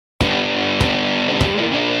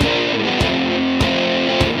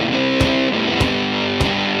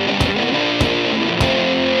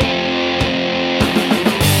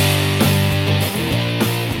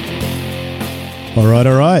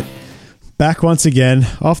back once again.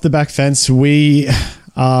 Off the back fence, we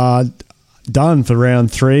are done for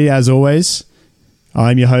round 3, as always.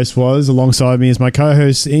 I'm your host, Woz. Alongside me is my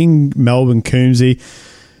co-host in Melbourne, Coombsy.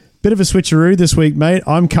 Bit of a switcheroo this week, mate.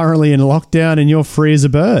 I'm currently in lockdown and you're free as a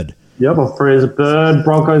bird. Yep, I'm free as a bird.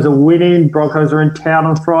 Broncos are winning. Broncos are in town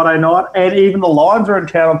on Friday night. And even the Lions are in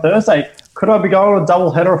town on Thursday. Could I be going on a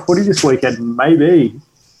double header of footy this weekend? Maybe.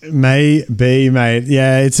 Maybe, mate.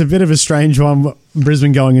 Yeah, it's a bit of a strange one.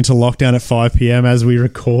 Brisbane going into lockdown at 5 p.m. as we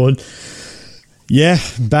record. Yeah,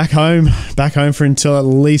 back home for until at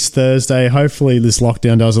least Thursday. Hopefully this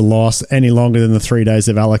lockdown doesn't last any longer than the 3 days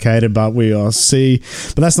they've allocated, but we will see.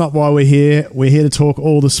 But that's not why we're here. We're here to talk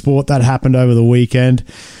all the sport that happened over the weekend.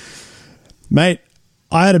 Mate,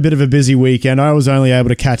 I had a bit of a busy weekend. I was only able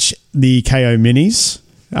to catch the KO minis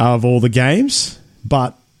of all the games,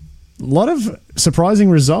 but a lot of surprising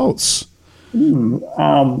results.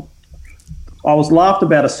 I was laughed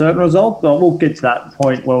about a certain result, but we'll get to that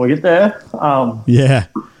point when we get there. Yeah,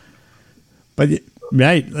 but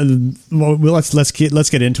mate, well, let's get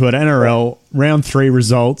into it. NRL round 3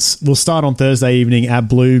 results. We'll start on Thursday evening at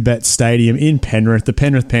Bluebet Stadium in Penrith. The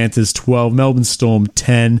Penrith Panthers 12, Melbourne Storm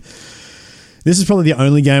 10. This is probably the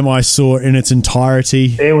only game I saw in its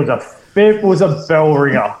entirety. It was a bell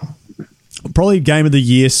ringer. Probably game of the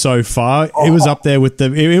year so far. It was up there with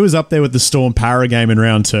the Storm Para game in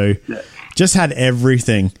round 2. Yeah. Just had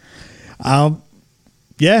everything. Congrats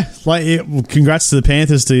to the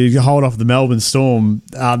Panthers to hold off the Melbourne Storm.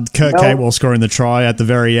 Kurt Capewell scoring the try at the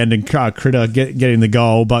very end and Critter getting the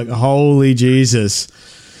goal. But holy Jesus.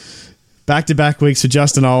 Back-to-back weeks for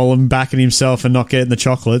Justin Olam backing himself and not getting the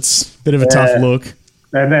chocolates. Bit of a tough look.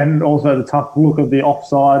 And then also the tough look of the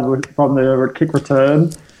offside from the kick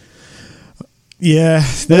return. Yeah,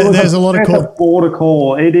 there's a lot of call. Border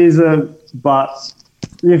call. It is but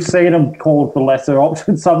you've seen them called for lesser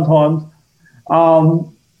options sometimes.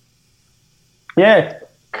 Yeah.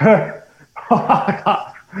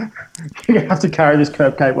 You have to carry this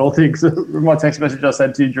Kurt Capewell thing. So my text message I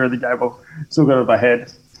sent to you during the game, I've still got it in my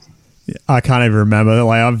head. I can't even remember.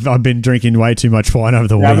 Like I've been drinking way too much wine over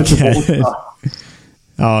the weekend.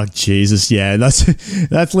 Oh Jesus, yeah.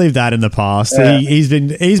 Let's leave that in the past. Yeah. He's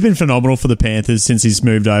been phenomenal for the Panthers since he's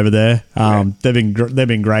moved over there. They've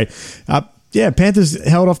been great. Panthers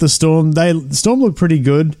held off the Storm. The Storm looked pretty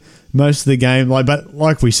good most of the game. But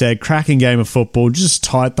like we said, cracking game of football, just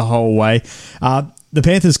tight the whole way. The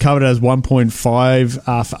Panthers covered as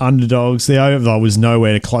 1.5 for underdogs. The over was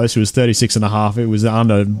nowhere close. It was 36.5. It was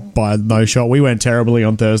under by no shot. We went terribly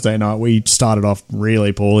on Thursday night. We started off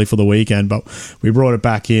really poorly for the weekend, but we brought it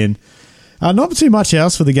back in. Not too much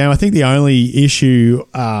else for the game. I think the only issue,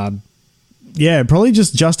 probably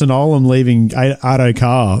just Justin Olam leaving Ado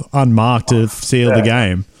Carr unmarked to seal the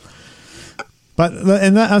game.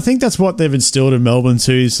 I think that's what they've instilled in Melbourne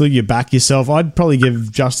too. So you back yourself. I'd probably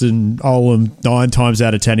give Justin Olam 9 times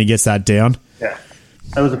out of 10 he gets that down. Yeah,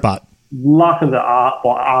 it was luck of the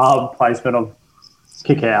arm placement of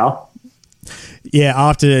Kikau. Yeah,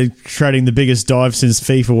 after trading the biggest dive since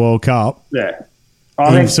FIFA World Cup. Yeah,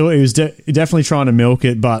 he was definitely trying to milk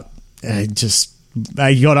it, but he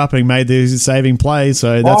got up and made the saving play.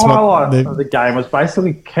 So that's what the game was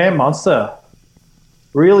basically Cam Munster.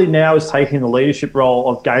 Really now is taking the leadership role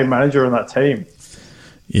of game manager in that team.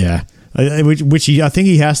 Yeah, which I think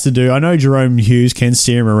he has to do. I know Jerome Hughes can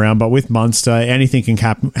steer him around, but with Munster, anything can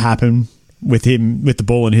happen with him, with the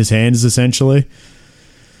ball in his hands, essentially.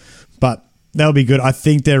 But that'll be good. I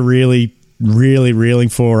think they're really, really reeling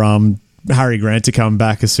for Harry Grant to come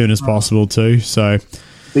back as soon as possible too. So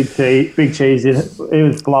Big Cheese, he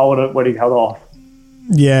was blowing it when he held off.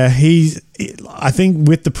 Yeah, I think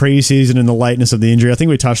with the preseason and the lateness of the injury, I think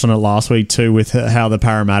we touched on it last week too with how the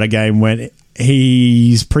Parramatta game went.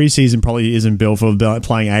 His preseason probably isn't built for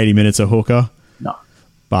playing 80 minutes of hooker. No.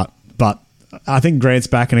 But I think Grant's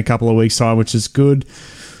back in a couple of weeks' time, which is good.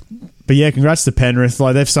 But yeah, congrats to Penrith.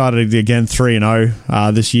 They've started again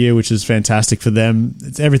 3-0 this year, which is fantastic for them.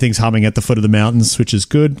 Everything's humming at the foot of the mountains, which is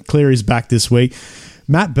good. Cleary's back this week.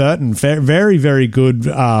 Matt Burton, very, very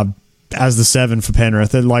good as the 7 for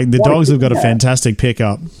Penrith. The Dogs have got a fantastic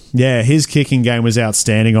pickup. Yeah, his kicking game was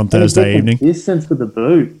outstanding on Thursday evening. Distance with the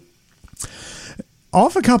boot.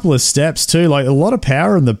 Off a couple of steps too, a lot of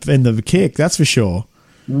power in the kick, that's for sure.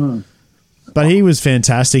 But he was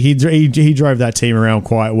fantastic. He drove that team around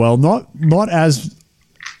quite well. Not as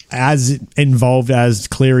involved as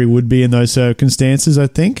Cleary would be in those circumstances, I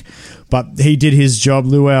think. But he did his job.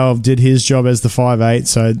 Luau did his job as the 5'8".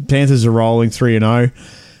 So Panthers are rolling 3-0.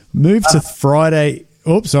 Move to Friday.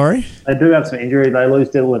 Oops, sorry. They do have some injury. They lose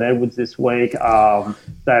Dylan Edwards this week.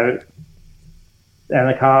 and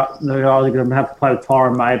they're either going to have to play with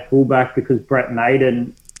Tyron May at fullback because Brett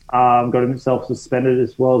Naden got himself suspended,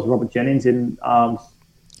 as well as Robert Jennings in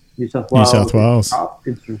New South Wales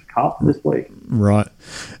Cup this week. Right.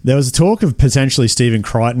 There was a talk of potentially Stephen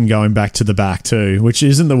Crichton going back to the back too, which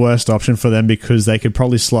isn't the worst option for them because they could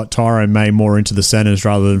probably slot Tyrone May more into the centres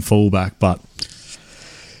rather than fullback, but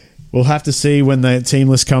we'll have to see when the team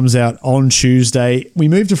list comes out on Tuesday. We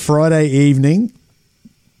move to Friday evening.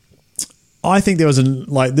 I think there was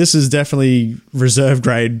this is definitely reserve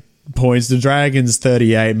grade points. The Dragons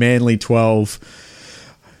 38, Manly 12.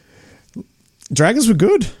 Dragons were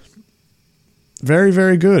good. Very,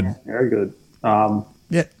 very good. Yeah, very good.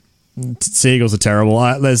 Yeah. Seagulls are terrible.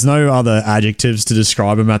 There's no other adjectives to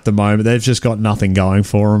describe them at the moment. They've just got nothing going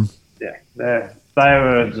for them. Yeah, they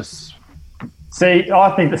were just... See,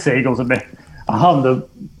 I think the Seagulls have been the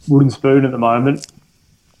wooden spoon at the moment.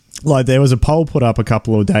 Like, there was a poll put up a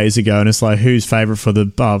couple of days ago, and it's like, who's favourite for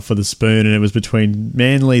the spoon? And it was between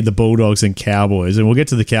Manly, the Bulldogs, and Cowboys. And we'll get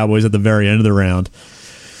to the Cowboys at the very end of the round.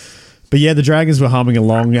 But yeah, the Dragons were humming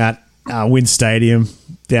along at Wynn Stadium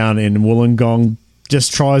down in Wollongong.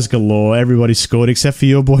 Just tries galore. Everybody scored except for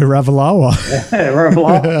your boy Ravalawa. Yeah,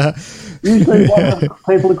 Ravalawa. Usually one of the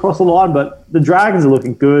people across the line, but the Dragons are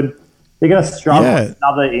looking good. They're going to struggle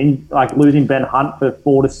losing Ben Hunt for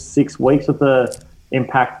 4 to 6 weeks with the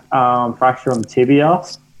impact fracture on the tibia.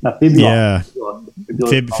 No, fibula. Yeah.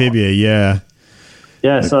 Fibula, yeah.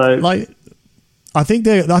 Yeah, so... I think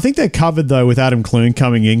they're covered though with Adam Clune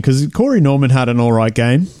coming in because Corey Norman had an all right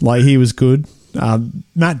game. Like, he was good.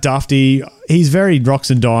 Matt Duffy, he's very rocks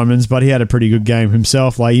and diamonds, but he had a pretty good game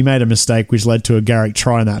himself. Like, he made a mistake which led to a Garrick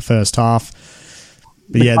try in that first half.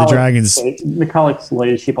 But the Dragons... McCulloch's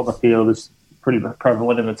leadership on the field is pretty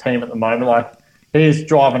prevalent in the team at the moment. Like, he's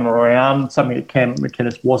driving around, something that Cam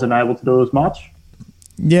McInnes wasn't able to do as much.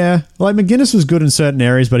 Yeah, like McGuinness was good in certain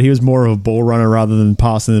areas, but he was more of a ball runner rather than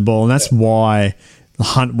passing the ball, and that's why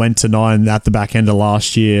Hunt went to 9 at the back end of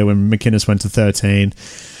last year when McInnes went to 13.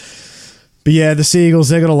 But yeah, the Seagulls,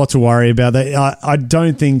 they've got a lot to worry about. I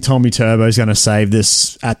don't think Tommy Turbo is going to save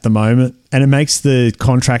this at the moment, and it makes the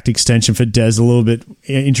contract extension for Des a little bit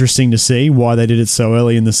interesting to see why they did it so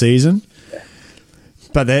early in the season.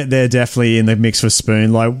 But they're definitely in the mix for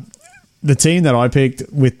Spoon. Like, the team that I picked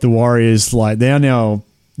with the Warriors, like, they're now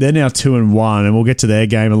 2-1, and we'll get to their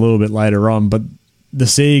game a little bit later on. But the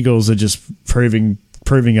Seagulls are just proving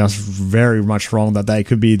us very much wrong that they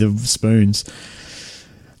could be the Spoons.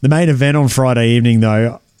 The main event on Friday evening,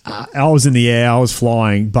 though, I was in the air, I was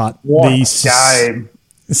flying, but game!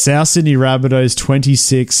 South Sydney Rabbitohs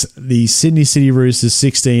 26, the Sydney City Roosters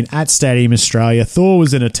 16 at Stadium Australia. Thor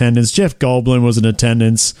was in attendance. Jeff Goldblum was in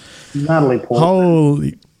attendance. Natalie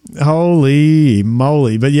Portman. Holy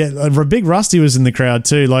moly. But yeah, Big Rusty was in the crowd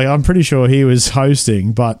too. Like, I'm pretty sure he was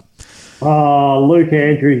hosting, but... Oh, Luke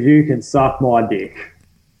Andrews, you can suck my dick.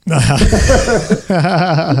 You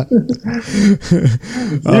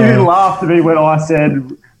laughed at me when I said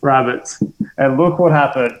rabbits, and look what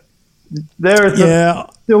happened. There is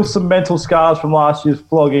still some mental scars from last year's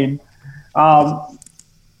flogging. I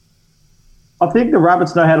think the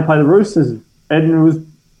Rabbits know how to play the Roosters, and it was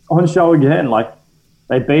on show again. Like,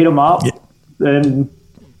 they beat them up, and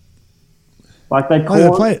like they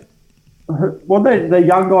caught. The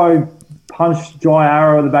young guy punched Jai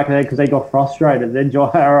Arrow in the back of the head because they got frustrated. Then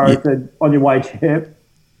Jai Arrow said, "On your way, champ."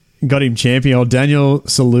 Got him champion. Old Daniel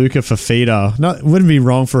Saluka Fafita. No, it wouldn't be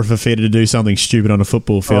wrong for a Fafita to do something stupid on a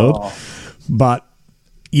football field. But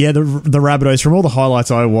yeah, the Rabbitohs, from all the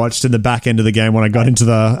highlights I watched in the back end of the game when I got into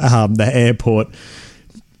the airport,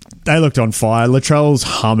 they looked on fire. Latrell's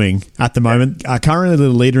humming at the moment. Currently the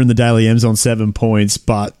leader in the Daily M's on 7 points,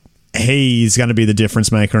 but he's going to be the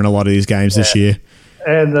difference maker in a lot of these games this year.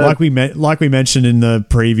 And like we mentioned in the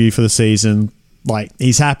preview for the season, like,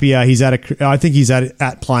 he's happier. I think he's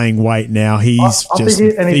at playing weight now. He's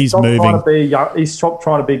moving. He's stopped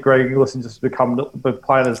trying to be Greg Inglis and just playing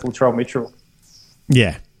as Latrell Mitchell.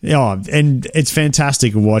 Yeah. And it's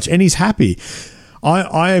fantastic to watch. And he's happy.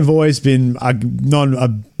 I have always been not a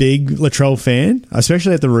big Latrell fan,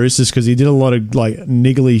 especially at the Roosters, because he did a lot of like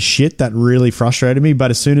niggly shit that really frustrated me.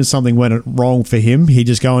 But as soon as something went wrong for him, he'd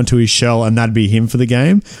just go into his shell and that'd be him for the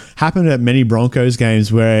game. Happened at many Broncos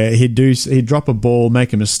games where he'd drop a ball,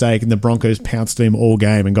 make a mistake, and the Broncos pounced him all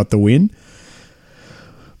game and got the win.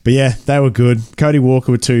 But yeah, they were good. Cody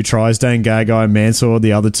Walker with 2 tries, Dane Gagai and Mansour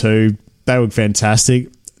the other 2. They were fantastic.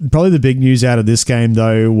 Probably the big news out of this game,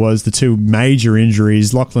 though, was the 2 major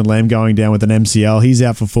injuries. Lachlan Lamb going down with an MCL. He's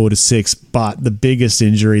out for 4 to 6. But the biggest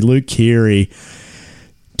injury, Luke Keary,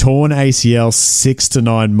 torn ACL, 6 to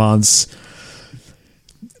 9 months.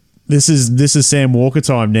 this is Sam Walker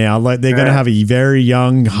time now. Like they're going to have a very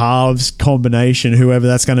young halves combination, whoever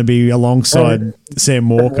that's going to be alongside Sam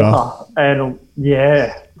Walker. And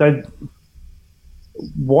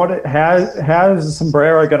how is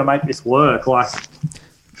Sombrero going to make this work? Like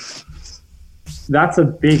that's a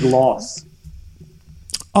big loss.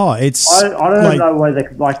 Oh, it's I don't know where they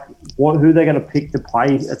who they're going to pick to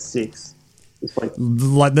play at 6 this week.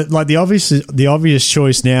 The obvious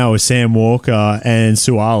choice now is Sam Walker and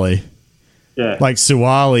Suwali. Yeah, like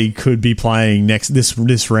Suwali could be playing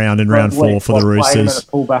this round in round 4 for the Roosters.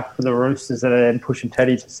 Pull back for the Roosters and then pushing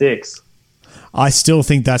Teddy to 6. I still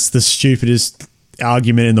think that's the stupidest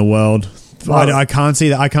argument in the world. I can't see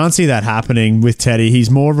that. I can't see that happening with Teddy. He's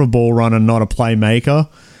more of a ball runner, not a playmaker.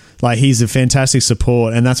 Like he's a fantastic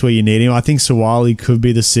support, and that's where you need him. I think Suwali could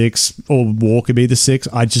be the 6 or Walker be the 6.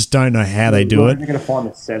 I just don't know how they do it. You're going to find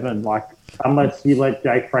the 7, like unless you let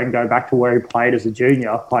Jake Friend go back to where he played as a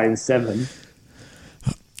junior, playing 7.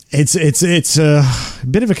 It's a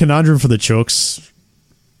bit of a conundrum for the Chooks,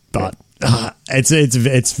 but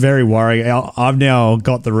it's very worrying. I've now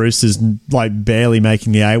got the Roosters like barely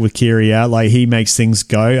making the 8 with Keary out. Like he makes things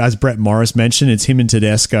go. As Brett Morris mentioned, it's him and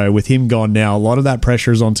Tedesco. With him gone now, a lot of that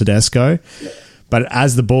pressure is on Tedesco. Yeah. But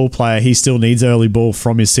as the ball player, he still needs early ball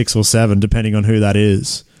from his 6 or 7, depending on who that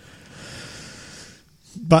is.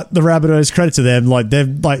 But the Rabbitohs, credit to them, like they've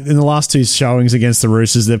in the last 2 showings against the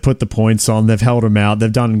Roosters, they've put the points on, they've held them out,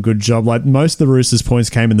 they've done a good job. Like most of the Roosters'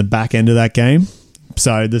 points came in the back end of that game.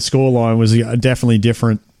 So the scoreline was definitely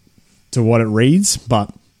different to what it reads, but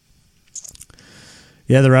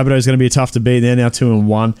yeah, the Rabbitohs is going to be tough to beat. They're now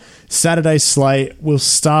 2-1. Saturday slate, we'll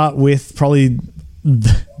start with probably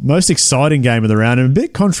the most exciting game of the round and a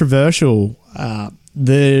bit controversial.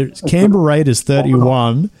 The Canberra Raiders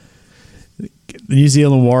 31, the New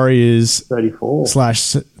Zealand Warriors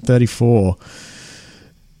 34/34.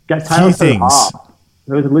 Few things.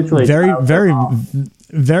 It was literally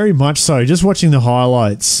very much so. Just watching the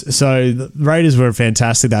highlights. So the Raiders were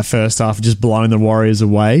fantastic that first half, just blowing the Warriors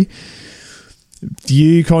away.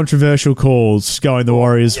 Few controversial calls going the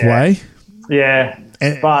Warriors' way. Yeah.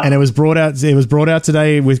 And it was brought out. It was brought out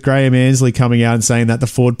today with Graham Ansley coming out and saying that the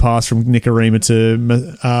forward pass from Nikorima to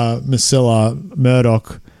Masilla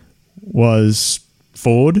Murdoch was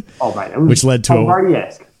forward, which led to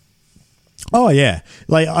Brady-esque. Oh, yeah.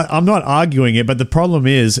 Like, I'm not arguing it, but the problem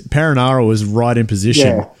is Perinara was right in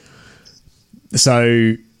position. Yeah.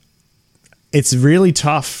 So it's really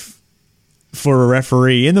tough for a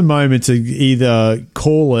referee in the moment to either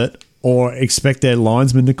call it or expect their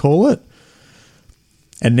linesman to call it.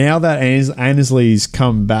 And now that Ansley's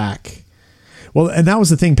come back... Well, and that was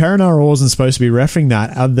the thing. Perinara wasn't supposed to be refereeing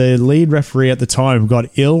that. The lead referee at the time got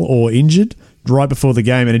ill or injured right before the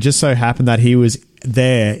game, and it just so happened that he was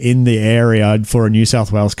there in the area for a New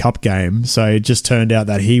South Wales Cup game. So it just turned out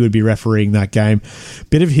that he would be refereeing that game.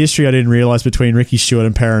 Bit of history I didn't realise between Ricky Stewart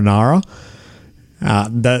and Perinara.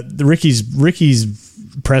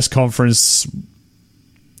 Ricky's press conference,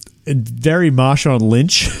 very Marshawn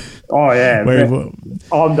Lynch. Oh, yeah.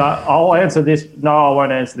 I'll answer this. No, I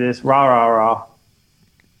won't answer this. Rah, rah, rah.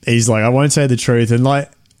 He's like, I won't say the truth. And I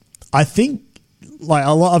think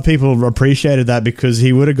a lot of people appreciated that because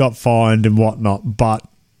he would have got fined and whatnot. But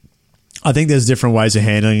I think there's different ways of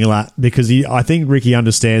handling that because I think Ricky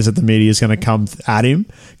understands that the media is going to come at him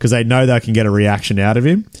because they know they can get a reaction out of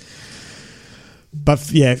him.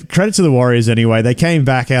 But yeah, credit to the Warriors anyway. They came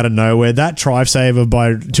back out of nowhere. That try saver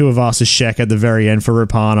by Tuivasa-Sheck at the very end for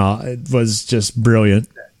Rapana, it was just brilliant.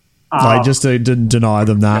 Just to deny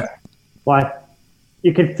them that.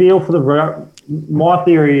 You could feel for the... My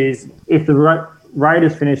theory is if the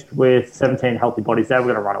Raiders finished with 17 healthy bodies, they were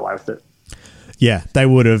going to run away with it. Yeah, they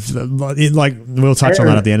would have. We'll touch on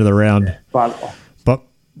that at the end of the round. Yeah, But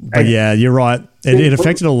yeah, you're right. It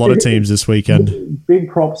affected a lot of teams this weekend. Big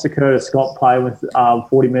props to Curtis Scott playing with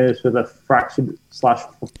 40 minutes with a fractured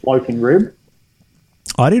 / floating rib.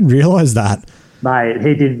 I didn't realise that. Mate,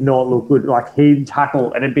 he did not look good. Like, he'd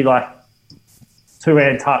tackle and it'd be like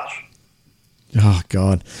two-hand touch. Oh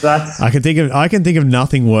God! I can think of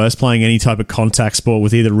nothing worse playing any type of contact sport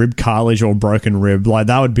with either rib cartilage or broken rib. Like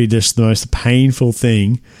that would be just the most painful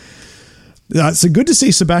thing. So good to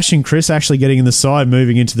see Sebastian Kris actually getting in the side,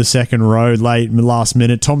 moving into the second row last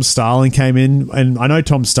minute. Tom Starling came in, and I know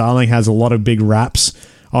Tom Starling has a lot of big raps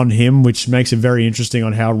on him, which makes it very interesting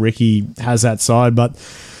on how Ricky has that side. But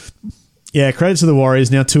yeah, credit to the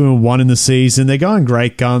Warriors, now 2-1 in the season. They're going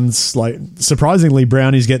great guns. Like surprisingly,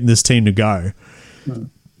 Brownie's getting this team to go.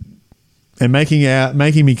 And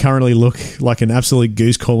making me currently look like an absolute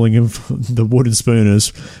goose calling him the wooden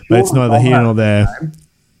spooners, but it's neither here nor there.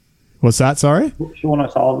 What's that? Sorry? Sean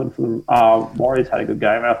O'Sullivan for the Warriors had a good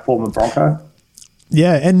game, our former Bronco.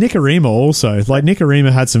 Yeah, and Nikorima also. Like,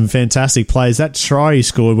 Nikorima had some fantastic plays. That try he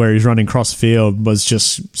scored where he's running cross field was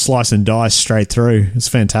just slice and dice straight through. It's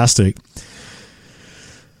fantastic.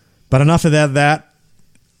 But enough about that.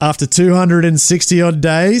 After 260-odd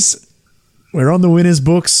days, we're on the winners'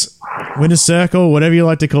 books, winners' circle, whatever you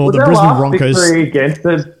like to call it. The Brisbane Broncos. Victory against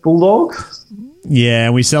the Bulldogs? Yeah,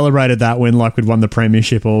 and we celebrated that win like we'd won the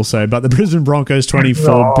premiership also. But the Brisbane Broncos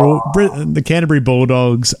 24, the Canterbury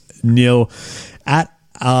Bulldogs 0 at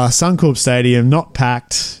Suncorp Stadium, not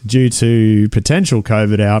packed due to potential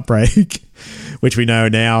COVID outbreak, which we know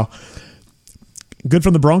now. Good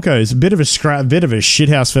from the Broncos. A bit of a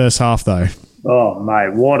shithouse first half though. Oh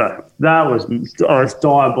mate, that was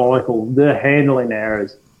diabolical. The handling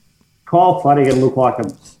errors. Kyle Flanagan looked like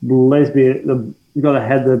a lesbian. You got to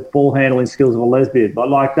have the ball handling skills of a lesbian, but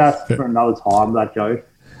like that's for another time. That joke.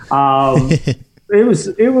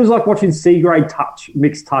 It was like watching C-grade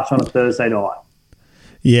mixed touch on a Thursday night.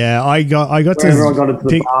 Yeah, I got to. Everyone got into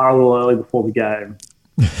the bar a little early before the game.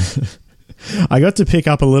 I got to pick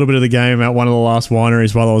up a little bit of the game at one of the last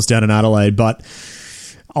wineries while I was down in Adelaide, but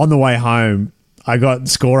on the way home, I got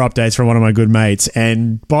score updates from one of my good mates,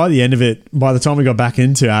 and by the end of it, by the time we got back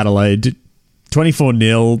into Adelaide,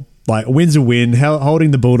 24-0, like, a win's a win.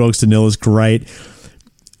 Holding the Bulldogs to 0 is great.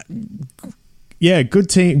 Yeah, good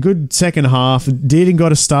team, good second half. Dearden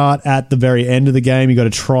got a start at the very end of the game. He got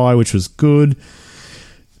a try, which was good.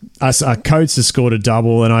 Coates has scored a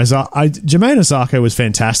double, and Jermaine Osako was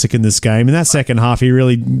fantastic in this game. In that second half, he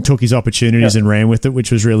really took his opportunities and ran with it,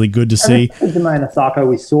 which was really good to see. Jermaine Osako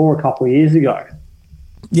we saw a couple of years ago.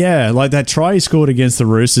 Yeah, like that try he scored against the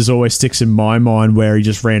Roosters always sticks in my mind, where he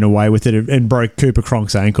just ran away with it and broke Cooper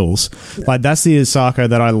Cronk's ankles. Yeah. Like, that's the Osako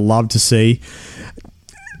that I love to see.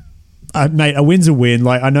 Mate, a win's a win.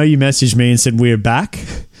 Like, I know you messaged me and said we're back.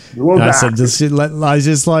 I said,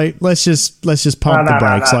 let's just pump the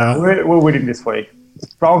brakes. We're winning this week.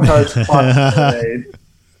 Broncos plus.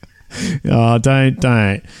 Oh, don't.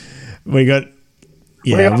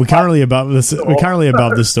 We're currently above this. We're currently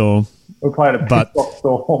above the storm. We're playing a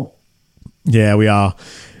storm. Yeah, we are.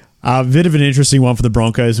 A bit of an interesting one for the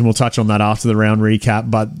Broncos, and we'll touch on that after the round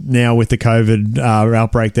recap. But now with the COVID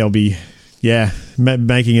outbreak, they'll be,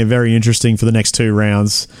 making it very interesting for the next two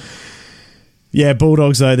rounds. Yeah,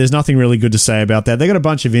 Bulldogs, though, there's nothing really good to say about that. They got a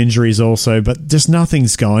bunch of injuries also, but just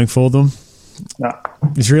nothing's going for them. No.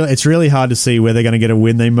 It's really hard to see where they're going to get a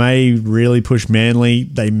win. They may really push Manly.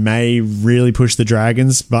 They may really push the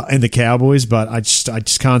Dragons and the Cowboys, but I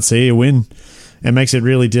just can't see a win. It makes it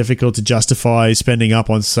really difficult to justify spending up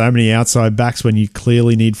on so many outside backs when you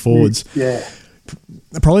clearly need forwards. Yeah.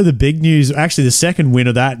 Probably the big news, actually the second win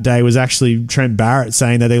of that day, was actually Trent Barrett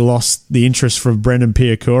saying that they lost the interest from Brendan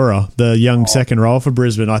Piakura, the young second row for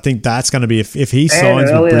Brisbane. I think that's going to be, if he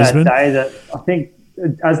signs with Brisbane. That I think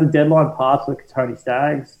as the deadline passed with Tony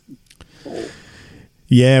Staggs.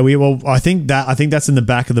 Yeah, I think that's in the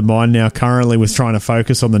back of the mind now currently, with trying to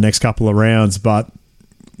focus on the next couple of rounds, but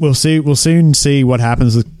we'll see. We'll soon see what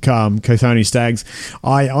happens with Tony Staggs.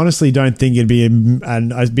 I honestly don't think it'd be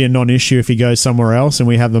a non-issue if he goes somewhere else and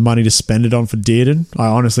we have the money to spend it on for Dearden. I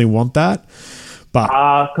honestly want that. But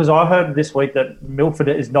because I heard this week that Milford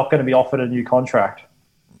is not going to be offered a new contract.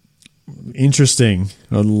 Interesting.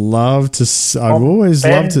 I'd love to. I've always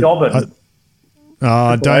loved to. Dobbin.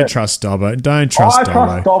 Don't trust Dobbo. Don't trust Dobbo.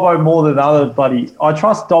 I trust Dobbo more than other buddies. I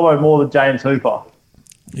trust Dobbo more than James Hooper.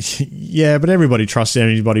 Yeah, but everybody trusts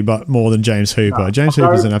anybody but more than James Hooper. No, James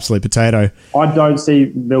Hooper's an absolute potato. I don't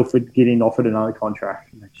see Milford getting offered another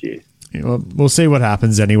contract next year. Yeah, well, we'll see what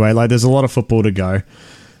happens anyway. Like, there's a lot of football to go.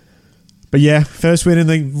 But yeah, first win in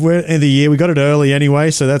the year. We got it early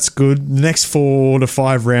anyway, so that's good. The next 4 to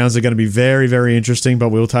 5 rounds are going to be very, very interesting, but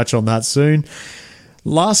we'll touch on that soon.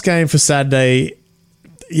 Last game for Saturday.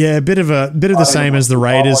 Yeah, a bit of the same as the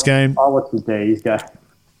Raiders game. I watched the D's game.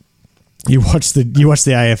 You watched the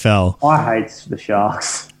AFL. I hate the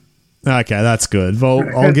Sharks. Okay, that's good. Well,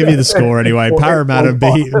 I'll give you the score anyway. Parramatta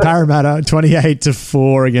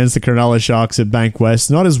 28-4 against the Cronulla Sharks at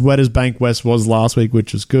Bankwest. Not as wet as Bankwest was last week,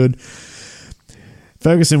 which was good.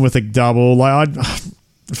 Ferguson with a double.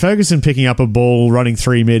 Ferguson picking up a ball, running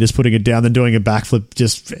 3 meters, putting it down, then doing a backflip.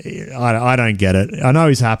 Just, I don't get it. I know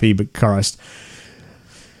he's happy, but Christ.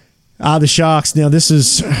 The Sharks. Now, this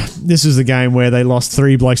is the game where they lost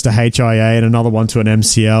 3 blokes to HIA and another one to an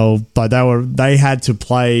MCL. But they had to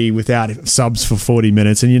play without subs for 40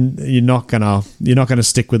 minutes, and you're not gonna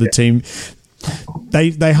stick with the team.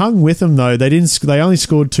 They hung with them though. They only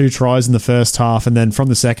scored 2 tries in the first half, and then from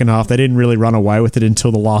the second half they didn't really run away with it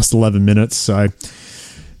until the last 11 minutes. So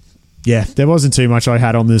yeah, there wasn't too much I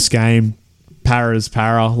had on this game. Para's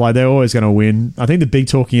para. Like, they're always going to win. I think the big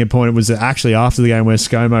talking point was that actually after the game where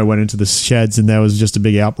ScoMo went into the sheds and there was just a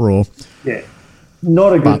big uproar. Yeah.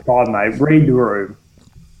 Not a good time, mate. Read the room.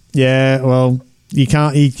 Yeah, well, you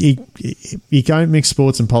can't mix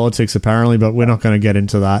sports and politics apparently, but we're not going to get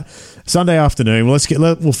into that. Sunday afternoon.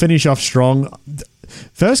 We'll finish off strong.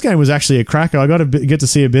 First game was actually a cracker. I got to get to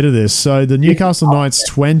see a bit of this. So the Newcastle Knights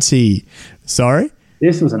 20. Sorry?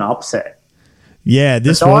 This was an upset. Yeah,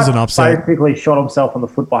 this was an upset. Basically shot himself on the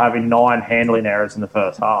foot by having 9 handling errors in the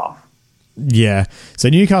first half. Yeah. So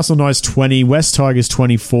Newcastle Knights 20, West Tigers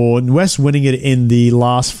 24. West winning it in the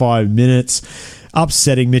last 5 minutes,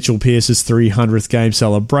 upsetting Mitchell Pearce's 300th game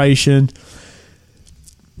celebration.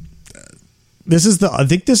 I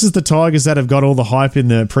think this is the Tigers that have got all the hype in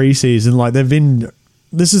the preseason. Like,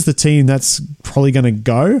 this is the team that's probably going to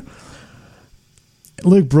go.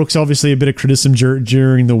 Luke Brooks, obviously a bit of criticism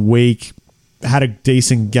during the week, had a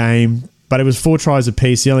decent game, but it was 4 tries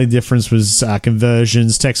apiece. The only difference was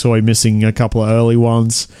conversions. Tex Hoy missing a couple of early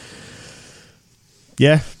ones.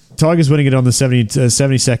 Yeah, Tigers winning it on the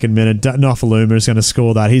 72nd minute. Nofaluma is going to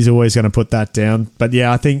score that. He's always going to put that down. But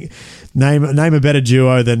yeah, I think name a better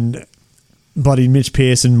duo than bloody Mitch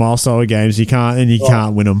Pearce and Milestone games. You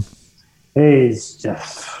can't win them. He's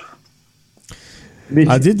just.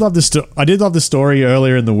 I did love the story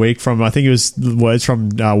earlier in the week from, I think it was words from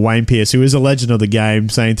Wayne Pearce, who is a legend of the game,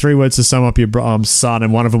 saying 3 words to sum up your son,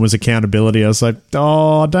 and one of them was accountability. I was like,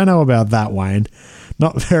 I don't know about that, Wayne.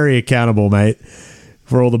 Not very accountable, mate,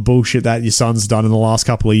 for all the bullshit that your son's done in the last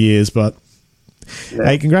couple of years. But yeah.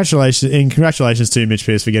 Hey, congratulations to Mitch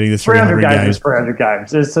Pearce for getting the 300 games. 300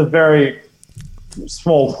 games. It's a very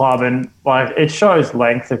small club, and like it shows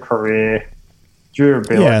length of career,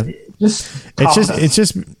 durability. Yeah. You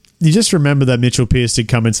just remember that Mitchell Pearce did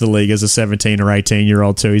come into the league as a 17 or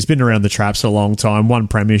 18-year-old too. He's been around the traps for a long time, won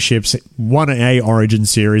premierships, won a Origin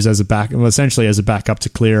series essentially as a backup to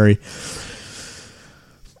Cleary.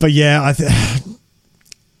 But yeah,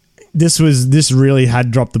 this really had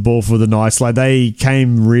dropped the ball for the Knights. Like, they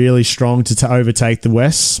came really strong to overtake the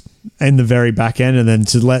West in the very back end, and then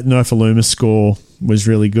to let Nofaluma score was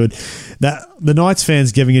really good. The Knights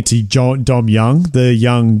fans giving it to Dom Young,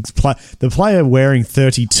 the player wearing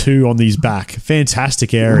 32 on his back.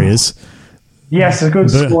 Fantastic areas. Yes, a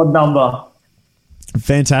good squad number.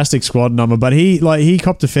 Fantastic squad number, but he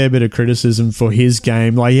copped a fair bit of criticism for his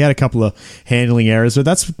game. Like, he had a couple of handling errors, but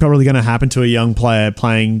that's probably going to happen to a young player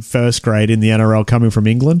playing first grade in the NRL coming from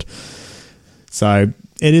England. So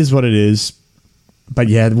it is what it is. But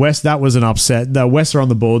yeah, West, that was an upset. The West are on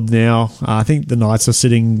the board now. I think the Knights are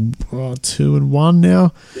sitting 2-1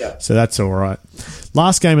 now. Yeah. So that's all right.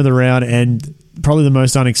 Last game of the round, and probably the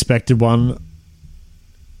most unexpected one.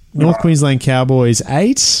 North Queensland Cowboys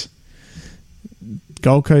 8.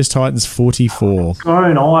 Gold Coast Titans 44.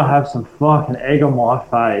 Don't I have some fucking egg on my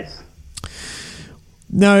face?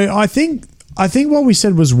 No, I think what we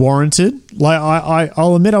said was warranted. Like,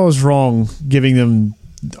 I'll admit I was wrong giving them.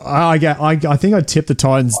 I think I tipped the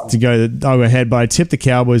Titans to go ahead, but I tipped the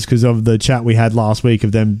Cowboys because of the chat we had last week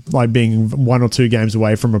of them like being 1 or 2 games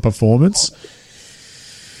away from a performance.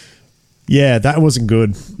 Yeah, that wasn't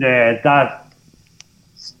good. Yeah, that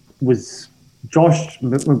was. Josh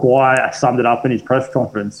McGuire summed it up in his press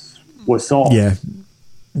conference. Was soft. Yeah,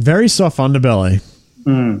 very soft underbelly.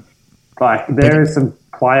 Like, there is some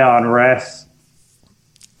player unrest.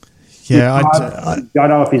 Yeah, I don't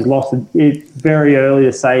know if he's lost it very early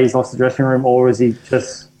to say he's lost the dressing room, or is he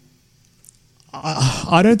just?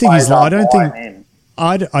 I don't think he's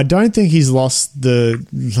lost the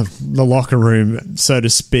locker room, so to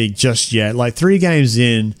speak, just yet. Like, 3 games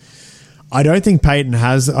in, I don't think Payton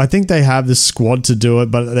has. I think they have the squad to do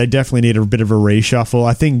it, but they definitely need a bit of a reshuffle.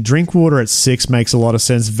 I think Drinkwater at 6 makes a lot of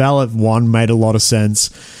sense. Val at 1 made a lot of sense.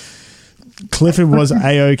 Clifford was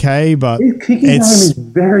A-OK, but his kicking game is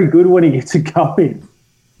very good when he gets it going.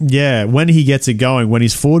 Yeah, when he gets it going, when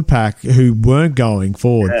his forward pack, who weren't going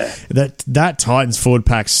forward, that Titans forward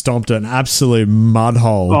pack stomped an absolute mud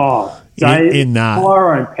hole in that.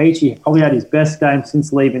 Tyrone Peachey probably had his best game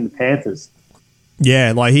since leaving the Panthers.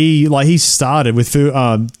 Yeah, he started with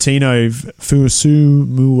Tino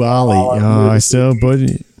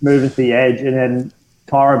Fusumuali. Moving to the edge, and then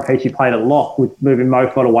Tyrone Peachey played a lock with moving Mo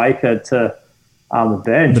Fodawaker to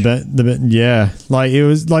the bench. Yeah, like it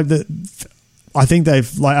was like the. I think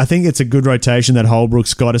it's a good rotation that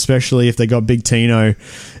Holbrook's got, especially if they got Big Tino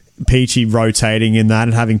Peachey rotating in that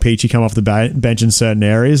and having Peachey come off the bench in certain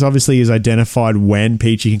areas. Obviously, he's identified when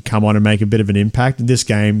Peachey can come on and make a bit of an impact. In this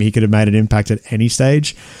game, he could have made an impact at any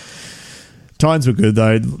stage. Titans were good,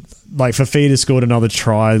 though. like Fafita scored another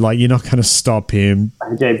try. Like, you're not going to stop him.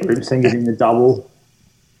 AJ Brimson getting a double.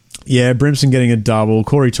 Yeah, Brimson getting a double.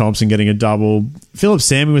 Corey Thompson getting a double. Philip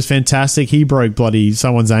Sami was fantastic. He broke bloody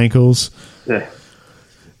someone's ankles. Yeah.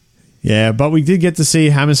 Yeah, but we did get to see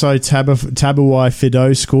Hamiso Tabuai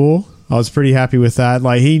Fido score. I was pretty happy with that.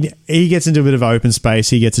 Like, he gets into a bit of open space.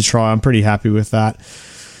 He gets a try. I'm pretty happy with that.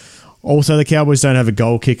 Also, the Cowboys don't have a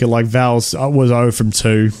goal kicker. Like, Val's was 0 from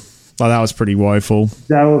 2. Like, that was pretty woeful.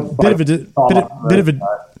 Bit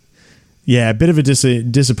of a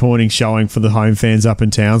disappointing showing for the home fans up in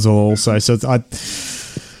Townsville also. So,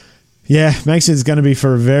 makes it going to be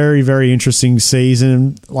for a very, very interesting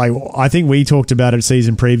season. Like, I think we talked about it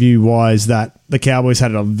season preview-wise that the Cowboys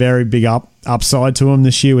had a very big upside to them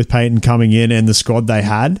this year with Peyton coming in and the squad they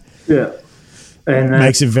had. Yeah. And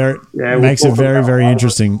makes it very, very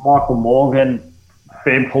interesting. Michael Morgan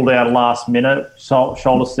being pulled out last minute,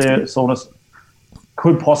 shoulder soreness,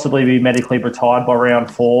 could possibly be medically retired by round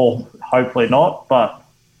 4. Hopefully not, but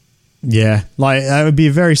yeah, like that would be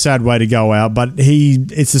a very sad way to go out. But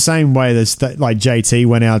it's the same way that like JT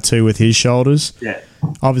went out too with his shoulders. Yeah,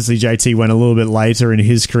 obviously JT went a little bit later in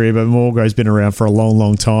his career, but Morgo's been around for a long,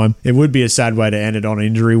 long time. It would be a sad way to end it on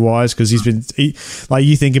injury wise because like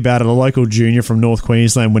you think about it, a local junior from North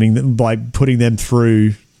Queensland winning, like putting them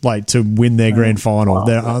through like to win their grand final,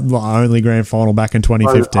 their only grand final back in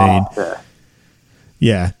 2015.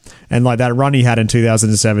 Yeah. And like that run he had in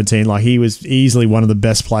 2017, like he was easily one of the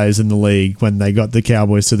best players in the league when they got the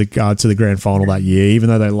Cowboys to the grand final that year, even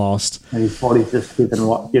though they lost. And his body's just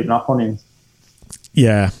given up on him.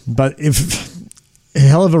 Yeah, but if a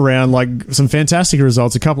hell of a round, like some fantastic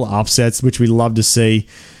results, a couple of upsets, which we love to see.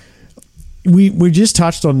 We just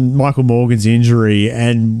touched on Michael Morgan's injury,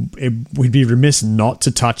 and we'd be remiss not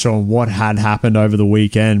to touch on what had happened over the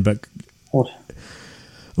weekend. But what?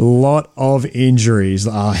 A lot of injuries,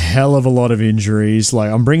 a hell of a lot of injuries. Like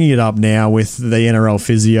I'm bringing it up now with the NRL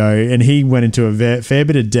physio, and he went into a fair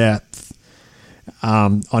bit of depth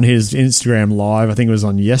on his Instagram live. I think it was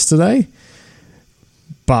on yesterday.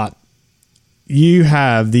 But you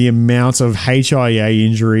have the amount of HIA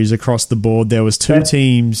injuries across the board. There was 2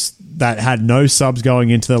 teams that had no subs going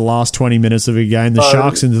into the last 20 minutes of a game. The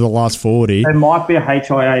Sharks into the last 40. There might be a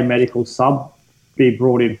HIA medical sub be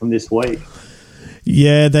brought in from this week.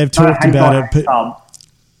 Yeah, they've talked about it.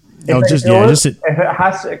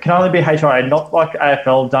 It can only be HIA, not like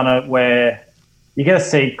AFL done it where you get to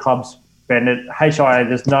see clubs bend it. HIA,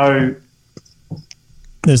 there's no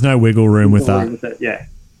wiggle room with that. Yeah.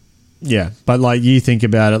 Yeah, but like you think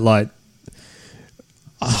about it, like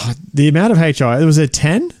the amount of HIA, was there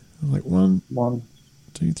 10? Like 1,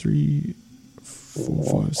 2, 3,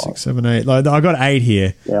 4, 5, 6, 7, 8. Like I got 8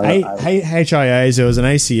 here. Yeah, 8 HIAs. There was an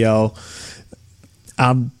ACL.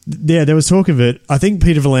 There was talk of it. I think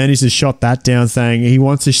Peter V'landys has shot that down, saying he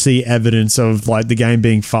wants to see evidence of like the game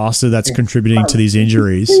being faster that's contributing to these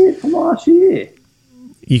injuries. You can see it from last year.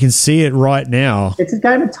 You can see it right now. It's a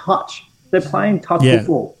game of touch. They're playing touch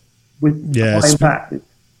football with impact.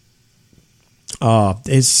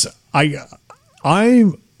 I'm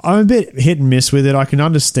a bit hit and miss with it. I can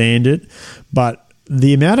understand it, but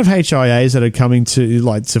the amount of HIAs that are coming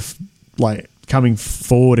coming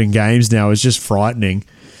forward in games now is just frightening.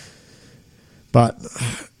 But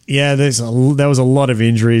yeah, there was a lot of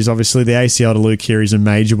injuries. Obviously, the ACL to Luke Keary is a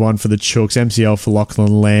major one for the Chooks. MCL for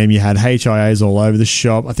Lachlan Lamb. You had HIAs all over the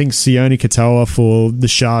shop. I think Sione Katoa for the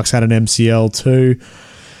Sharks had an MCL too.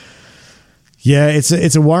 Yeah,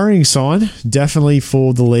 it's a worrying sign, definitely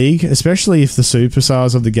for the league, especially if the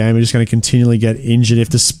superstars of the game are just going to continually get injured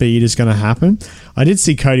if the speed is going to happen. I did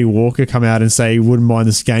see Cody Walker come out and say he wouldn't mind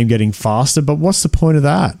this game getting faster, but what's the point of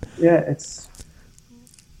that? Yeah, it's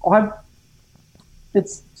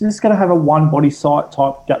just going to have a one-body type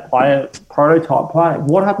player, prototype player.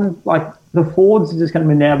 What happens, like, the forwards are just going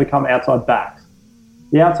to now become outside backs.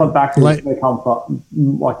 The outside backs are just going to become,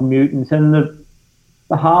 like, mutants, and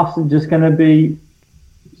the halves are just going to be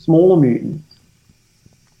smaller mutants.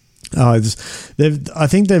 I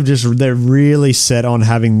think they're really set on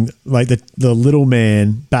having like the little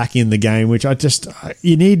man back in the game, which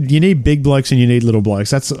you need big blokes and you need little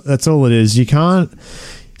blokes. That's all it is.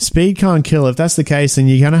 Speed can't kill. If that's the case, then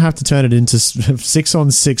you're going to have to turn it into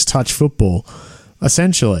 6-on-6 touch football,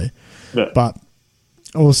 essentially. Yeah. But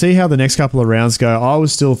we'll see how the next couple of rounds go. I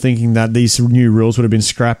was still thinking that these new rules would have been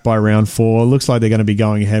scrapped by round 4. It looks like they're going to be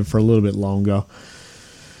going ahead for a little bit longer.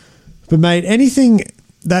 But, mate, anything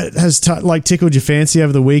that has tickled your fancy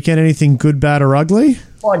over the weekend? Anything good, bad, or ugly?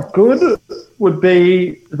 Like, good would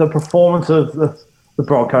be the performance of the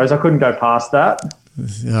Broncos. I couldn't go past that.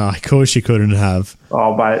 of course you couldn't have.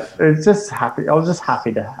 Oh, mate, it's just happy. I was just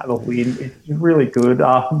happy to have a win. It's really good.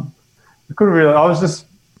 I couldn't really. I was just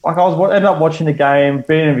like ended up watching the game,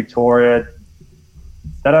 being in Victoria.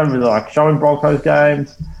 They don't really like showing Broncos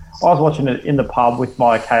games. I was watching it in the pub with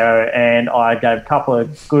my KO, and I gave a couple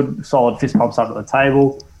of good, solid fist pumps up at the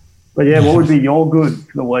table. But yeah, what would be your good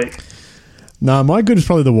for the week? No, my good is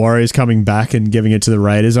probably the Warriors coming back and giving it to the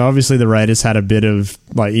Raiders. Obviously, the Raiders had a bit of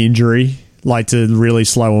like injury, like to really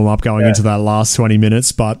slow them up going into that last 20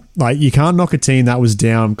 minutes. But like, you can't knock a team that was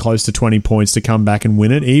down close to 20 points to come back and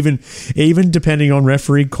win it, even depending on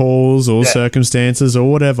referee calls or circumstances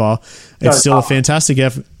or whatever. It's still a fantastic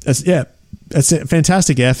effort. It's a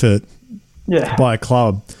fantastic effort by a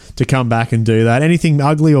club to come back and do that. Anything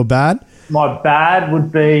ugly or bad? My bad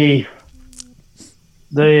would be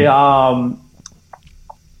the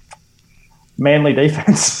Manly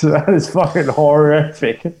defense. That is fucking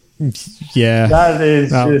horrific. Yeah. That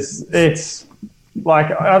is just, it's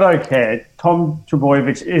like, I don't care. Tom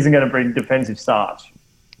Trbojevic isn't going to bring defensive starch.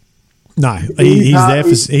 No,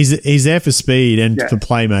 he's there for speed and for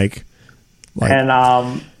play make.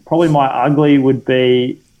 And probably my ugly would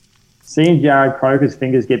be seeing Jared Croker's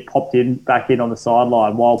fingers get popped back in on the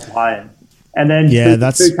sideline while playing. And then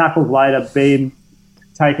two tackles later, being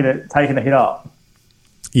taking a hit up.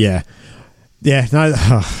 Yeah. Yeah, no.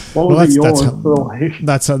 That's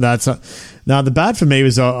now the bad for me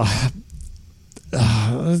was I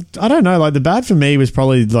don't know. Like the bad for me was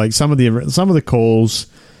probably like some of the calls.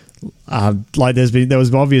 Like there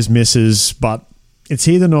was obvious misses, but it's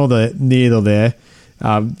neither nor there.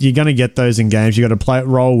 You're going to get those in games. You got to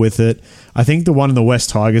roll with it. I think the one in the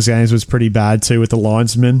West Tigers games was pretty bad too, with the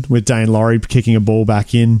linesman, with Dane Laurie kicking a ball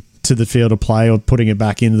back in to the field of play or putting it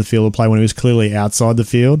back into the field of play when it was clearly outside the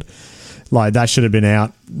field. Like, that should have been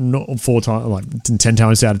out 4 times, like 10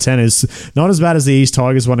 times out of 10. It's not as bad as the East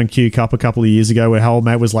Tigers one in Q Cup a couple of years ago, where Howell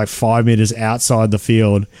Mate was like 5 meters outside the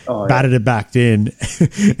field, batted it back in,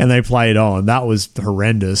 and they played on. That was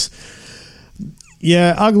horrendous.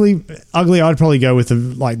 Yeah, ugly. I'd probably go with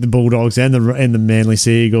the Bulldogs and the Manly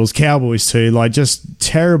Sea Eagles, Cowboys too. Like, just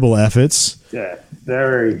terrible efforts. Yeah,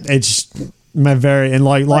 very. It's very, and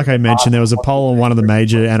like I mentioned, there was a poll on one of the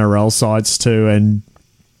major NRL sites too, and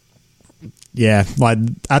yeah, like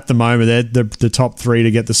at the moment they're the top 3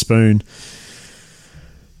 to get the spoon.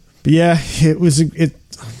 But yeah, it was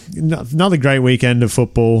another great weekend of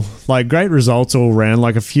football. Like, great results all around.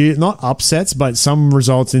 Like, a few, not upsets, but some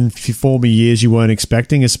results in former years you weren't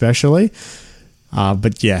expecting, especially.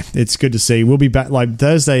 But yeah, it's good to see. We'll be back like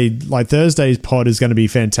Thursday. Like, Thursday's pod is going to be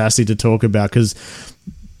fantastic to talk about, because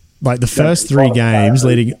like the first 3 games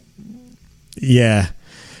leading,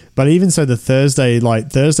 But even so, the Thursday,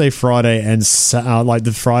 Friday, and like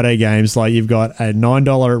the Friday games, like you've got a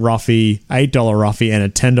 $9 roughie, $8 roughie, and a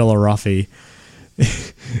 $10 roughie.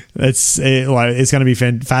 It's going to be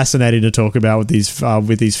fascinating to talk about with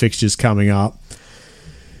these fixtures coming up.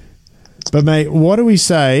 But mate, what do we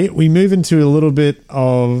say? We move into a little bit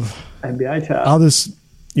of NBA chat. Others,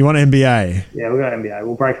 you want NBA? Yeah, we'll go NBA.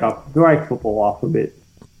 We'll break football off a bit.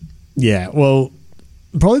 Yeah, well,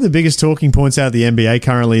 probably the biggest talking points out of the NBA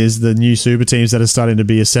currently is the new super teams that are starting to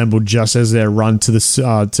be assembled just as their run to the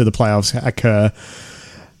playoffs occur.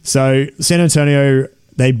 So San Antonio,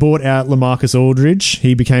 they bought out LaMarcus Aldridge.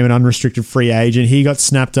 He became an unrestricted free agent. He got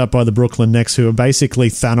snapped up by the Brooklyn Nets, who are basically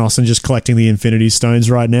Thanos and just collecting the Infinity Stones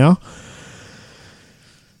right now.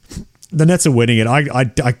 The Nets are winning it.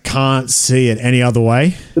 I can't see it any other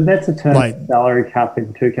way. The Nets are turning salary cap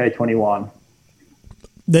in 2K21.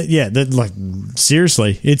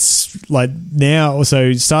 Seriously, it's like now.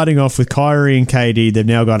 So starting off with Kyrie and KD, they've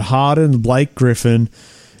now got Harden, Blake Griffin,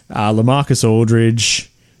 LaMarcus Aldridge.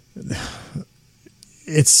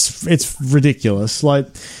 It's ridiculous. Like,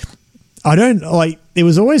 I don't like. It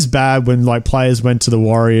was always bad when like players went to the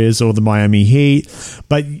Warriors or the Miami Heat,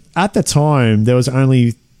 but at the time there was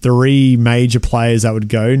only 3 major players that would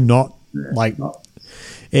go.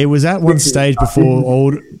 It was at one stage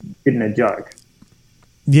before Isn't a joke.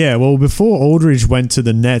 Yeah, well, before Aldridge went to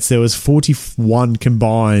the Nets, there was 41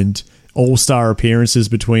 combined all-star appearances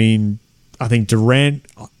between, I think, Durant,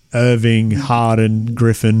 Irving, Harden,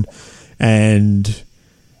 Griffin, and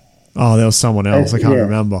there was someone else. I can't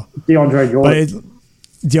remember. DeAndre Jordan.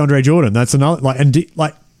 DeAndre Jordan. That's another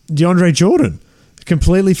DeAndre Jordan.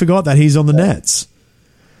 Completely forgot that he's on the Nets.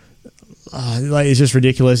 It's just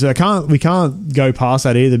ridiculous. We can't go past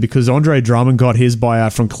that either, because Andre Drummond got his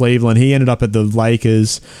buyout from Cleveland. He ended up at the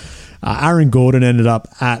Lakers. Aaron Gordon ended up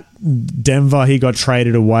at Denver. He got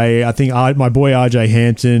traded away. I think my boy RJ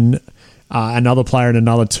Hampton Another player and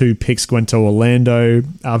another 2 picks went to Orlando.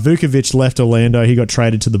 Vukovic left Orlando. He got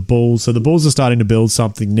traded to the Bulls. So the Bulls are starting to build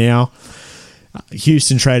something now.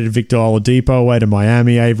 Houston traded Victor Oladipo away to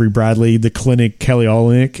Miami, Avery Bradley, the Clinic, Kelly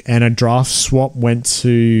Olynyk, and a draft swap went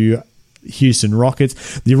to Houston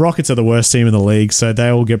Rockets. The Rockets are the worst team in the league, so they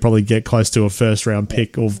will probably get close to a first-round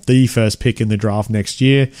pick or the first pick in the draft next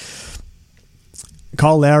year.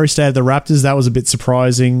 Kyle Lowry stayed at the Raptors. That was a bit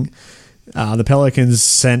surprising. The Pelicans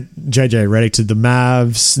sent JJ Redick to the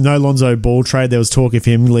Mavs. No Lonzo Ball trade. There was talk of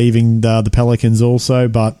him leaving the Pelicans also,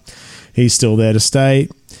 but he's still there to stay.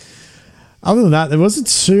 Other than that, there wasn't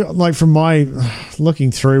too, from my looking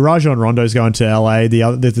through, Rajon Rondo's going to LA,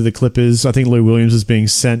 the Clippers. I think Lou Williams is being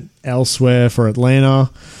sent elsewhere for Atlanta.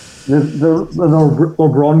 The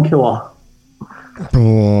LeBron killer.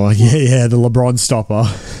 Oh, yeah, the LeBron stopper.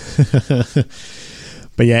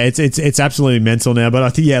 But yeah, it's absolutely mental now. But I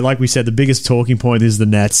think, like we said, the biggest talking point is the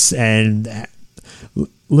Nets, and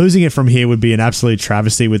losing it from here would be an absolute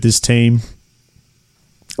travesty with this team.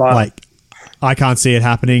 Right. I can't see it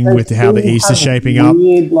happening with how the East is shaping up.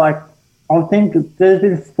 I think there's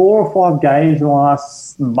been 4 or 5 games in the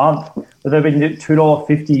last month where they've been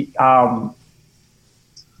 $2.50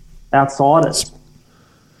 outsiders.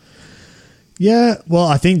 Yeah, well,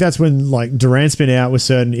 I think that's when Durant's been out with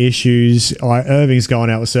certain issues. Irving's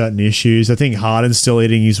gone out with certain issues. I think Harden's still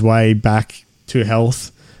eating his way back to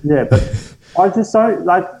health. Yeah, but I just don't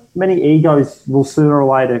many egos will sooner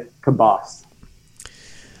or later combust.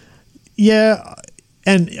 Yeah,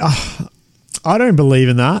 and I don't believe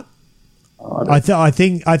in that. I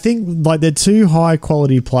think they're too high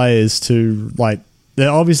quality players to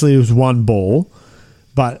there obviously was one ball,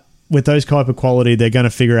 but with those type of quality, they're going to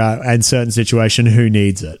figure out in certain situation who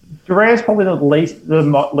needs it. Durant's probably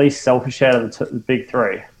the least selfish out of the big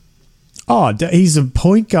 3. Oh, he's a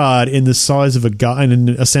point guard in the size of a guy in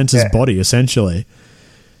a center's body, essentially.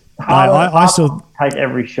 I still take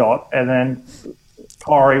every shot, and then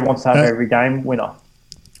Kyrie wants to have every game winner.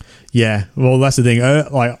 Yeah, well, that's the thing.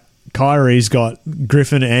 Kyrie's got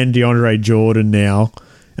Griffin and DeAndre Jordan now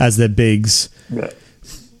as their bigs.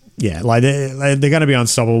 Yeah, they're going to be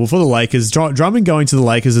unstoppable for the Lakers. Drummond going to the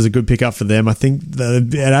Lakers is a good pickup for them. I think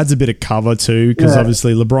it adds a bit of cover too, because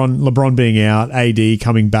obviously LeBron being out, AD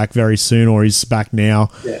coming back very soon, or he's back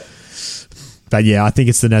now. Yeah. But yeah, I think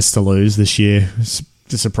it's the Nets to lose this year,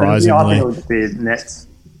 surprisingly. I think it would be the Nets.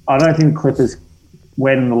 I don't think the Clippers,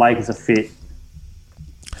 when the Lakers are fit,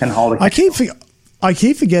 can hold a I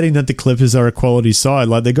keep forgetting that the Clippers are a quality side.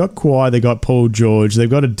 They got Kawhi, they got Paul George, they've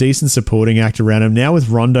got a decent supporting act around him. Now with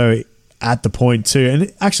Rondo at the point too.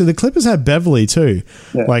 And actually the Clippers have Beverly too.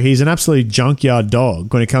 Yeah. He's an absolute junkyard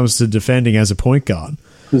dog when it comes to defending as a point guard.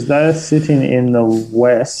 Because they're sitting in the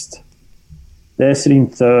West. They're sitting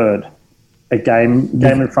 3rd. A game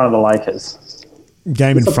in front of the Lakers.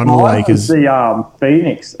 Game in front of the Lakers. The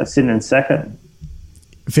Phoenix are sitting in 2nd.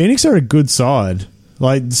 Phoenix are a good side.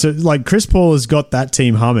 Chris Paul has got that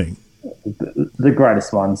team humming. The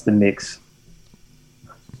greatest ones, the Knicks.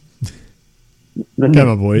 Come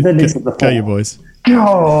on, boys. Go, you boys.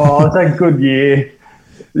 Oh, it's a good year.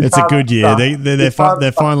 It's a good year. They're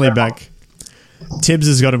finally back. Tibbs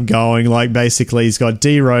has got him going. Basically, he's got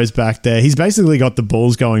D Rose back there. He's basically got the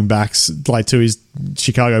Bulls going back, to his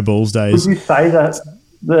Chicago Bulls days. Would you say that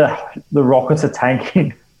the Rockets are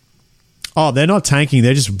tanking? Oh, they're not tanking.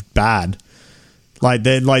 They're just bad.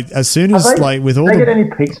 They're as soon as with all. Did they get any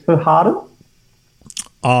picks for Harden?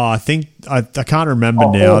 Oh, I think I can't remember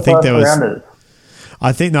now. I think there was. Rounders.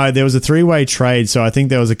 I think there was a 3-way trade, so I think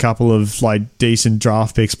there was a couple of decent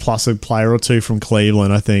draft picks plus a player or 2 from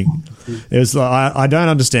Cleveland. I think it was. I don't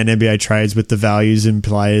understand NBA trades with the values in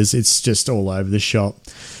players. It's just all over the shop.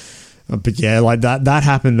 But yeah, that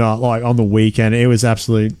happened on the weekend. It was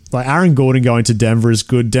absolute. Aaron Gordon going to Denver is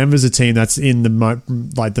good. Denver's a team that's in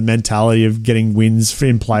the mentality of getting wins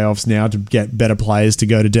in playoffs now to get better players to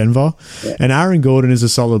go to Denver. Yeah. And Aaron Gordon is a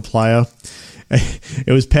solid player.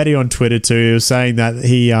 It was Petty on Twitter too. He was saying that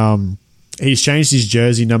he's changed his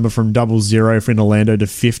jersey number from 00 for Orlando to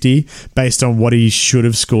 50 based on what he should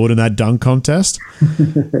have scored in that dunk contest.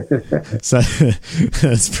 So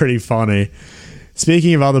that's pretty funny.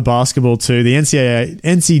 Speaking of other basketball too, the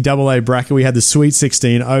NCAA bracket, we had the Sweet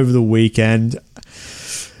 16 over the weekend.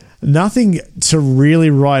 Nothing to really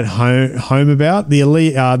write home about. The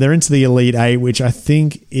elite, they're into the Elite 8, which I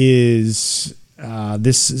think is I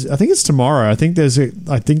think it's tomorrow. I think there's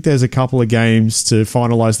a couple of games to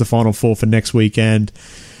finalize the Final Four for next weekend.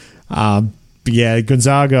 But yeah,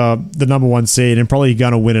 Gonzaga, the number 1 seed, and probably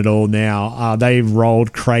going to win it all now. They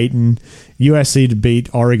rolled Creighton, USC to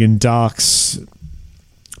beat Oregon Ducks.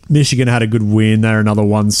 Michigan had a good win. They're another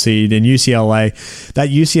 1 seed. And that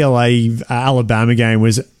UCLA Alabama game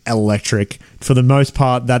was electric. For the most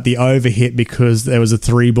part, that the over hit because there was a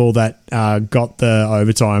 3-ball that got it to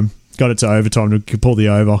overtime to pull the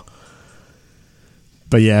over.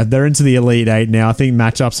 But yeah, they're into the Elite 8 now. I think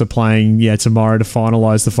matchups are playing tomorrow to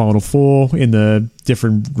finalise the Final 4 in the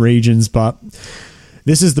different regions. But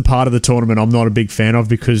this is the part of the tournament I'm not a big fan of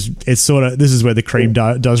because it's this is where the cream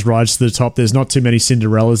does rise to the top. There's not too many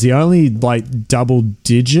Cinderellas. The only double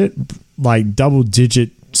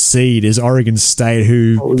digit seed is Oregon State,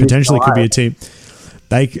 who potentially could be a team.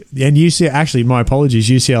 Actually, my apologies,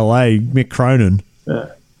 UCLA, Mick Cronin,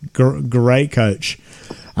 great coach.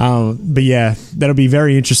 But yeah, that'll be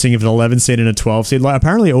very interesting if an 11 seed and a 12 seed.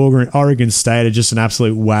 Apparently, Oregon State are just an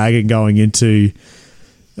absolute wagon going into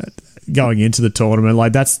the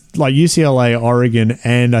tournament. That's UCLA, Oregon,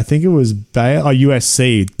 and I think it was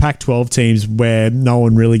USC, Pac-12 teams where no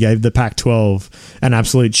one really gave the Pac-12 an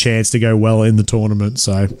absolute chance to go well in the tournament.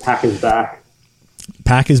 So Pac is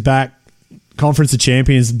back. Conference of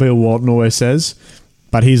Champions, Bill Walton always says,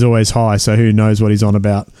 but he's always high, so who knows what he's on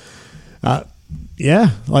about.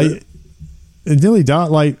 It nearly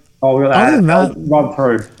done. Other than that, run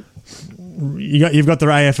through. You've got the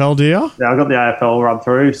AFL, do you? Yeah, I've got the AFL run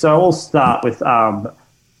through. So we'll start with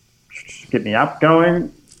get me up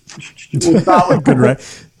going.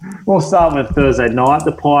 We'll start with Thursday night.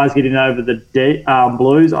 The Pies getting over the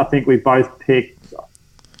Blues. I think we both picked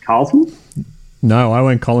Carlton. No, I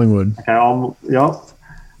went Collingwood.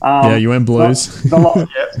 Okay, you went Blues. The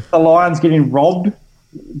Lions getting robbed.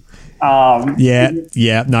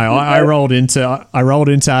 I rolled into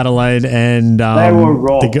Adelaide and they were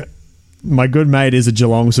robbed. My good mate is a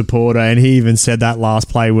Geelong supporter, and he even said that last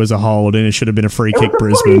play was a hold, and it should have been a free kick,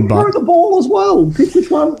 Brisbane. But threw the ball as well. Pick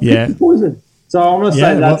which one. Yeah, pick the poison. So I'm going to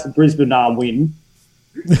say that's a Brisbane win.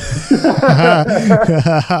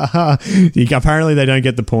 Apparently, they don't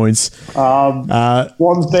get the points.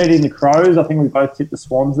 Swans beating the Crows. I think we both tipped the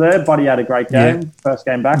Swans there. Buddy had a great game. Yeah. First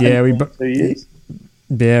game back. Yeah, in 2 years.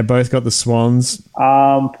 Yeah, both got the Swans.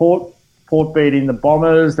 Port beating the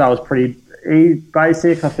Bombers. That was pretty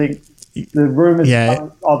basic. I think the rumours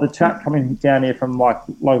of the chat coming down here from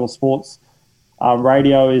local sports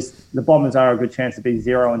radio is the Bombers are a good chance to be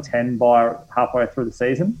 0-10 by halfway through the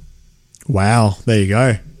season. Wow, there you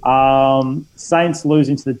go. Saints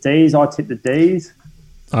losing to the D's. I tipped the D's.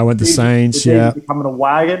 I went the Saints. Yeah, becoming a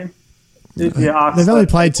wagon. They've only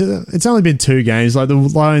played it's only been 2 games. The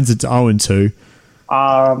Lions are 0-2.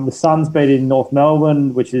 The Suns beating North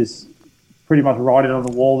Melbourne, which is pretty much writing on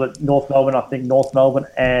the wall that North Melbourne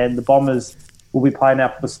and the Bombers will be playing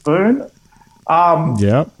out for the spoon.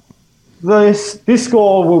 This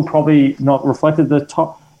score will probably not reflect it. The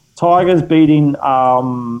Tigers beating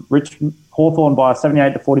Hawthorn by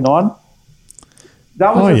 78-49.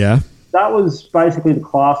 That was basically the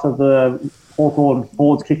class of the Hawthorn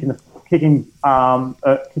forwards kicking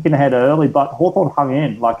ahead early, but Hawthorn hung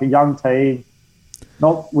in like a young team.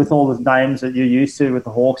 Not with all the names that you're used to with the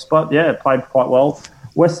Hawks, but yeah, played quite well.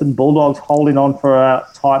 Western Bulldogs holding on for a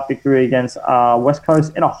tight victory against West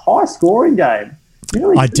Coast in a high-scoring game.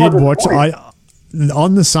 I did watch.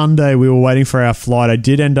 On the Sunday, we were waiting for our flight. I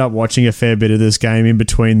did end up watching a fair bit of this game in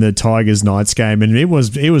between the Tigers Knights game, and it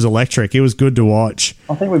was electric. It was good to watch.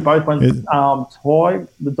 I think we both went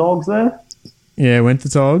the Dogs there. Yeah, went the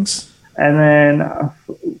Dogs. And then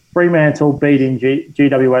Fremantle beating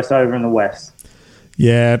GWS over in the West.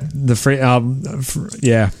 Yeah, the Freo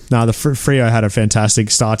had a fantastic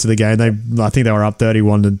start to the game. I think they were up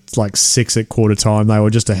 31-6 at quarter time. They were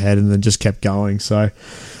just ahead and then just kept going. So,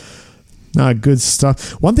 no, good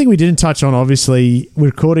stuff. One thing we didn't touch on, obviously, we're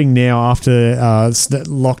recording now after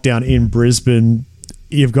lockdown in Brisbane.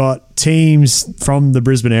 You've got teams from the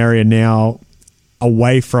Brisbane area now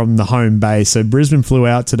away from the home base. So Brisbane flew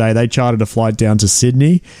out today. They chartered a flight down to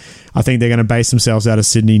Sydney. I think they're going to base themselves out of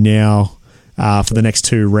Sydney now. For the next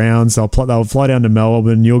 2 rounds. They'll fly down to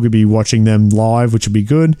Melbourne. You're going to be watching them live, which will be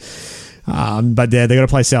good. But they're going to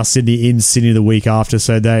play South Sydney in Sydney the week after.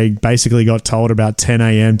 So they basically got told about 10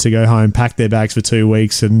 a.m. to go home, pack their bags for 2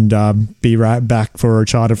 weeks, and be right back for a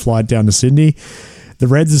chartered flight down to Sydney. The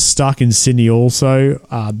Reds are stuck in Sydney also.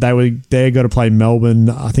 They're going to play Melbourne,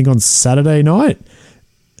 I think, on Saturday night.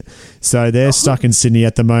 So they're stuck in Sydney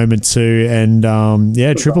at the moment too. And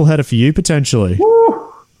triple header for you potentially.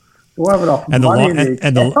 We'll have enough money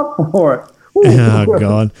for it. Oh,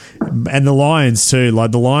 God. And the Lions, too.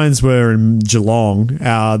 The Lions were in Geelong,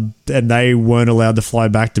 and they weren't allowed to fly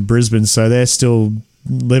back to Brisbane, so they're still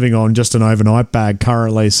living on just an overnight bag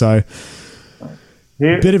currently. So,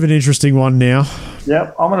 Bit of an interesting one now.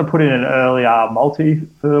 Yep, I'm going to put in an earlier multi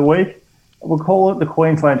for the week. We'll call it the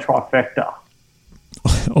Queensland trifecta.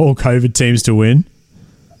 All COVID teams to win.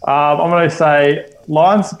 I'm going to say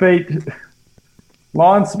Lions to beat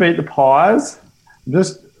the Pies,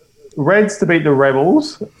 just Reds to beat the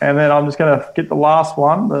Rebels, and then I'm just going to get the last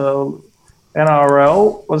one, the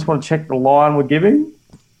NRL. I just want to check the line we're giving.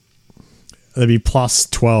 That'd be plus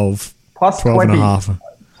 12. Plus 12 20. and a half.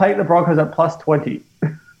 Take the Broncos at plus 20.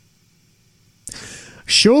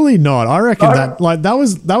 Surely not. I reckon that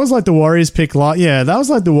was like the Warriors pick that was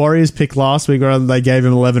like the Warriors pick last week where they gave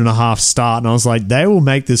him 11.5 start, and I was like, they will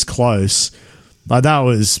make this close. Like, that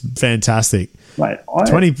was fantastic. Mate,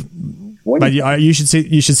 20. But you should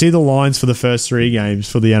see the lines for the first 3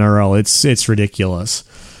 games for the NRL. It's ridiculous.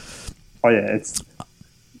 Oh yeah, it's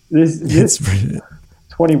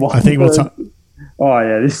 21. I think this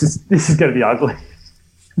is going to be ugly.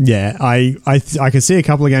 Yeah, I can see a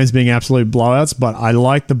couple of games being absolute blowouts, but I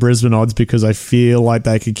like the Brisbane odds because I feel like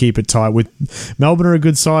they could keep it tight. With Melbourne are a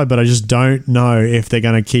good side, but I just don't know if they're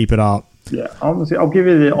going to keep it up. Yeah, honestly, I'll give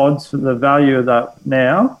you the odds for the value of that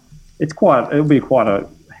now. It'll be quite a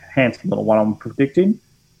handsome little one I'm predicting.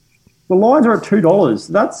 The Lions are at $2.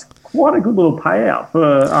 That's quite a good little payout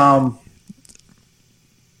for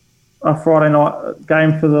a Friday night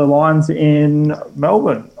game for the Lions in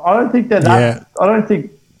Melbourne. I think that's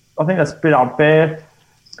a bit unfair.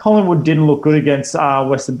 Collingwood didn't look good against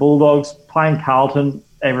Western Bulldogs. Playing Carlton,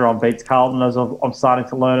 everyone beats Carlton, as I'm starting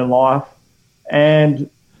to learn in life. And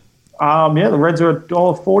the Reds are at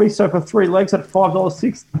 $1.40, so for 3 legs at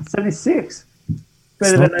 $5.76.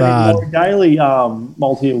 Better than any daily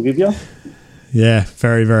multi will give you. Yeah,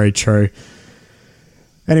 very, very true.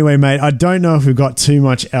 Anyway, mate, I don't know if we've got too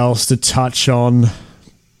much else to touch on.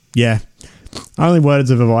 Yeah. Only words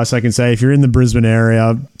of advice I can say: if you're in the Brisbane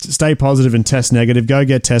area, stay positive and test negative. Go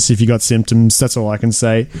get tested if you got symptoms. That's all I can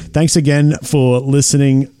say. Thanks again for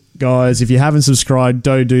listening, guys. If you haven't subscribed,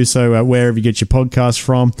 do so wherever you get your podcast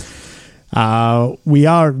from. We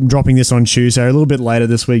are dropping this on Tuesday, a little bit later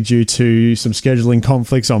this week due to some scheduling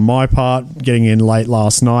conflicts on my part, getting in late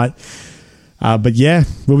last night. But yeah,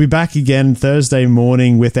 we'll be back again Thursday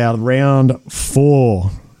morning with our round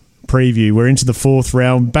 4 preview. We're into the 4th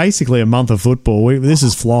round, basically a month of football. This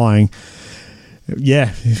is flying.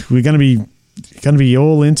 Yeah, we're going to be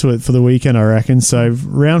all into it for the weekend, I reckon. So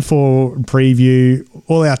round 4 preview,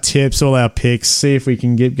 all our tips, all our picks, see if we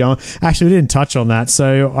can get going. Actually, we didn't touch on that.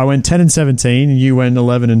 So I went 10-17 and you went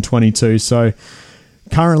 11-22. So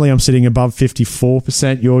currently I'm sitting above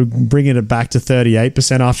 54%. You're bringing it back to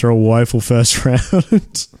 38% after a woeful first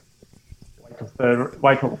round.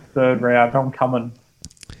 Wait till third round. I'm coming.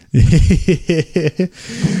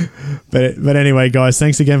 But anyway, guys,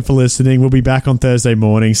 thanks again for listening. We'll be back on Thursday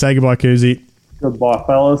morning. Say goodbye, Koozie. Goodbye,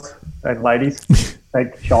 fellas and ladies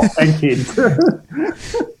and kids.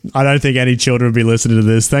 I don't think any children will be listening to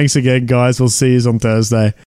this. Thanks again, guys. We'll see you on Thursday.